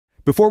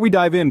Before we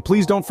dive in,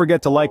 please don't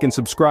forget to like and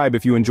subscribe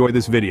if you enjoy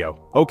this video.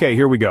 Okay,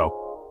 here we go.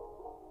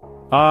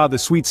 The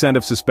sweet scent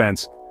of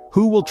suspense.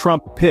 Who will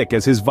Trump pick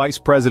as his vice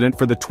president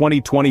for the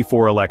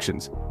 2024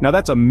 elections? Now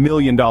that's a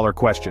million-dollar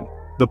question.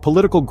 The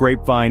political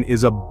grapevine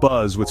is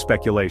abuzz with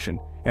speculation,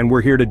 and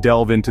we're here to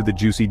delve into the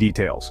juicy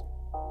details.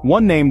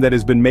 One name that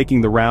has been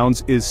making the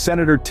rounds is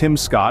Senator Tim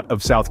Scott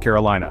of South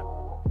Carolina.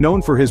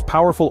 Known for his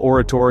powerful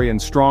oratory and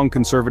strong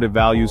conservative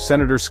values,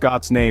 Senator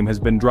Scott's name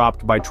has been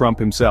dropped by Trump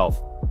himself.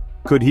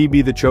 Could he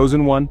be the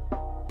chosen one?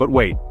 But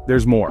wait,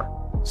 there's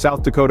more.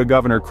 South Dakota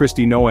Governor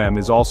Kristi Noem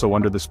is also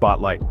under the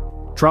spotlight.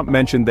 Trump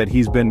mentioned that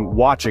he's been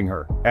watching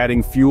her,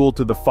 adding fuel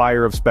to the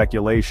fire of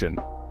speculation.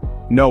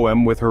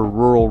 Noem, with her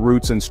rural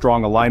roots and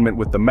strong alignment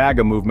with the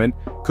MAGA movement,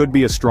 could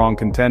be a strong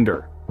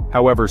contender.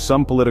 However,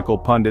 some political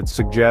pundits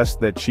suggest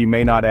that she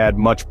may not add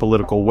much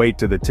political weight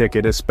to the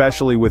ticket,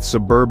 especially with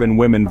suburban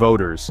women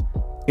voters.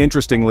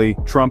 Interestingly,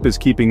 Trump is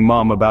keeping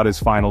mum about his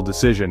final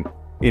decision.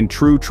 In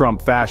true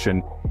Trump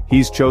fashion,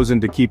 he's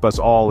chosen to keep us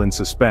all in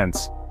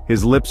suspense.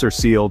 His lips are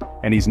sealed,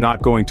 and he's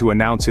not going to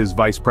announce his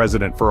vice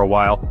president for a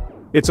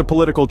while. It's a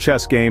political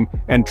chess game,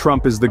 and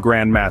Trump is the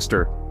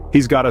grandmaster.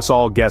 He's got us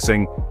all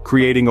guessing,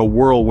 creating a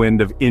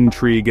whirlwind of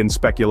intrigue and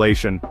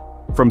speculation.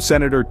 From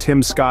Senator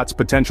Tim Scott's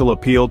potential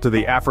appeal to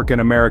the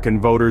African-American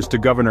voters to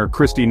Governor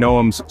Kristi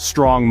Noem's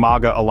strong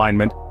MAGA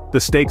alignment, the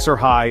stakes are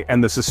high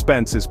and the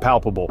suspense is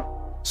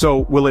palpable. So,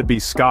 will it be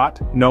Scott,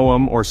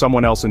 Noem, or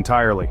someone else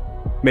entirely?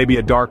 Maybe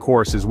a dark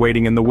horse is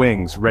waiting in the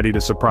wings, ready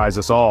to surprise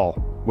us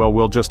all. Well,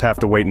 we'll just have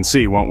to wait and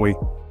see, won't we?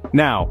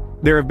 Now,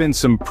 there have been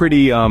some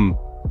pretty,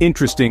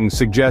 interesting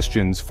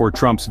suggestions for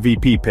Trump's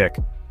VP pick.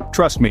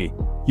 Trust me,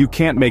 you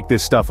can't make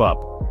this stuff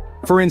up.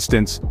 For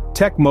instance,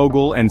 tech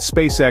mogul and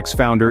SpaceX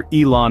founder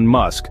Elon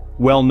Musk,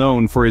 well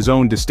known for his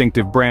own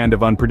distinctive brand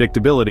of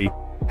unpredictability,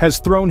 has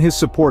thrown his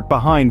support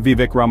behind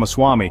Vivek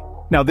Ramaswamy.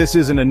 Now this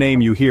isn't a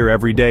name you hear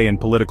every day in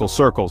political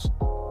circles.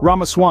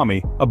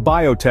 Ramaswamy, a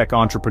biotech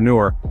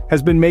entrepreneur,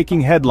 has been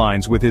making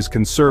headlines with his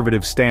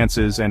conservative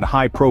stances and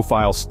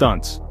high-profile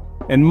stunts.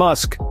 And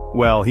Musk,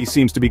 well, he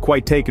seems to be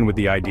quite taken with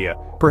the idea.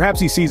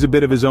 Perhaps he sees a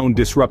bit of his own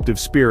disruptive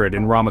spirit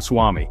in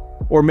Ramaswamy.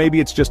 Or maybe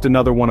it's just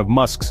another one of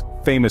Musk's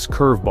famous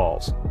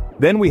curveballs.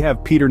 Then we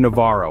have Peter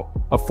Navarro,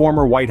 a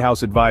former White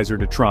House advisor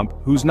to Trump,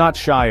 who's not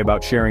shy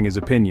about sharing his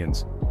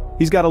opinions.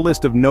 He's got a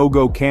list of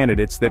no-go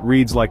candidates that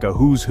reads like a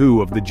who's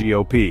who of the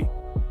GOP.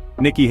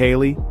 Nikki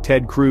Haley,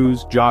 Ted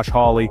Cruz, Josh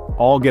Hawley,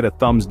 all get a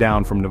thumbs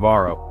down from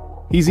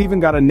Navarro. He's even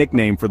got a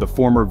nickname for the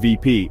former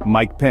VP,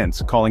 Mike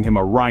Pence, calling him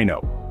a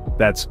rhino.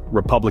 That's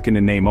Republican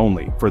in name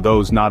only, for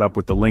those not up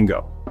with the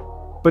lingo.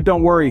 But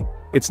don't worry,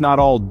 it's not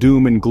all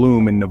doom and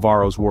gloom in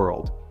Navarro's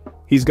world.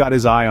 He's got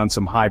his eye on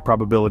some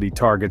high-probability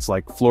targets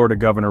like Florida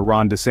Governor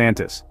Ron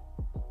DeSantis.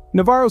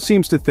 Navarro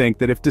seems to think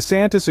that if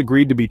DeSantis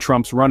agreed to be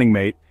Trump's running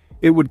mate,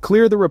 it would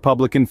clear the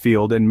Republican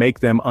field and make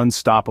them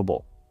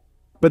unstoppable.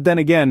 But then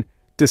again,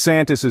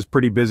 DeSantis is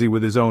pretty busy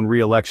with his own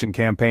re-election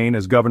campaign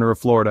as governor of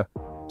Florida.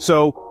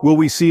 So, will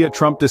we see a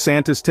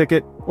Trump-DeSantis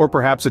ticket, or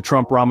perhaps a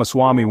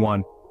Trump-Ramaswamy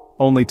one?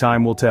 Only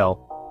time will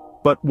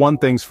tell. But one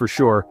thing's for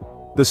sure,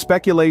 the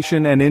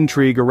speculation and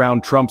intrigue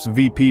around Trump's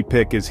VP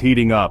pick is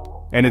heating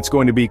up, and it's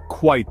going to be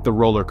quite the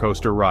roller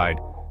coaster ride.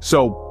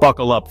 So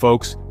buckle up,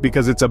 folks,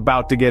 because it's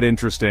about to get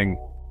interesting.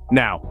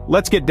 Now,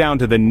 let's get down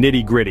to the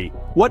nitty-gritty.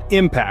 What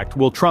impact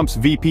will Trump's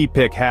VP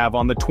pick have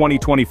on the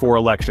 2024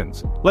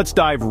 elections? Let's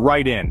dive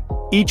right in.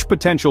 Each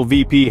potential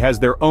VP has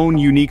their own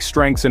unique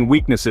strengths and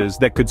weaknesses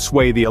that could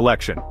sway the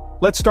election.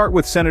 Let's start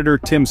with Senator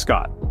Tim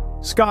Scott.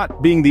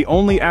 Scott, being the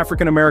only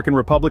African-American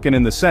Republican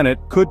in the Senate,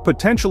 could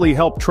potentially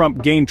help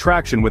Trump gain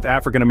traction with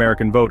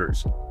African-American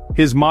voters.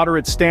 His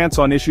moderate stance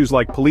on issues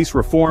like police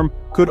reform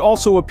could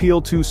also appeal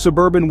to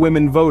suburban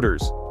women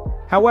voters.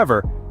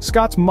 However,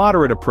 Scott's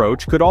moderate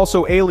approach could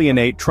also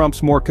alienate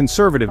Trump's more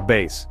conservative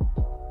base.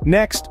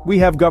 Next, we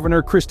have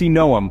Governor Kristi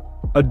Noem.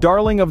 A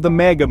darling of the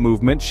MAGA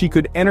movement, she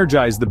could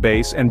energize the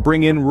base and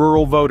bring in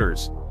rural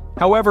voters.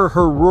 However,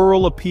 her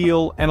rural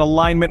appeal and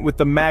alignment with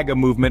the MAGA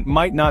movement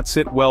might not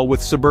sit well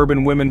with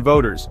suburban women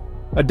voters,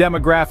 a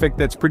demographic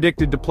that's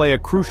predicted to play a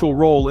crucial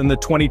role in the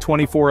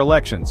 2024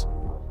 elections.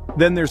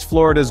 Then there's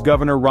Florida's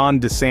Governor Ron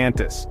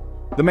DeSantis.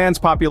 The man's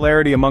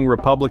popularity among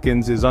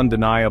Republicans is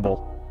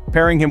undeniable.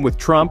 Pairing him with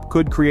Trump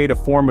could create a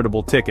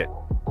formidable ticket.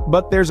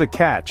 But there's a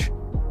catch.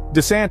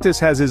 DeSantis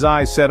has his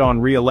eyes set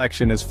on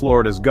re-election as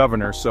Florida's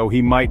governor, so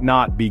he might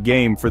not be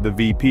game for the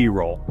VP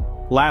role.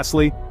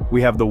 Lastly,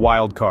 we have the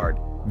wild card,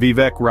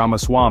 Vivek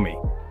Ramaswamy.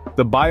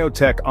 The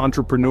biotech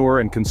entrepreneur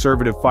and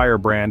conservative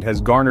firebrand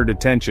has garnered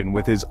attention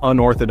with his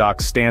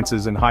unorthodox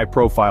stances and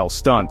high-profile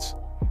stunts.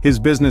 His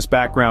business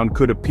background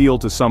could appeal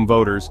to some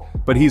voters,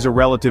 but he's a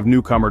relative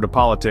newcomer to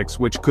politics,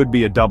 which could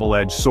be a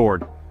double-edged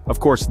sword. Of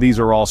course, these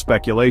are all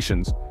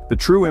speculations. The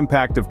true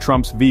impact of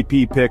Trump's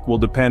VP pick will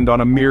depend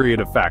on a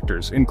myriad of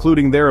factors,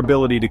 including their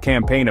ability to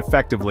campaign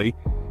effectively,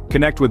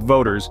 connect with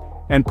voters,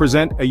 and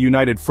present a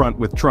united front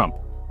with Trump.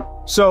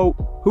 So,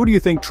 who do you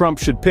think Trump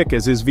should pick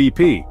as his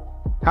VP?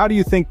 How do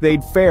you think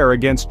they'd fare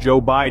against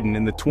Joe Biden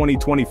in the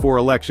 2024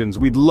 elections?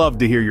 We'd love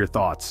to hear your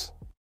thoughts.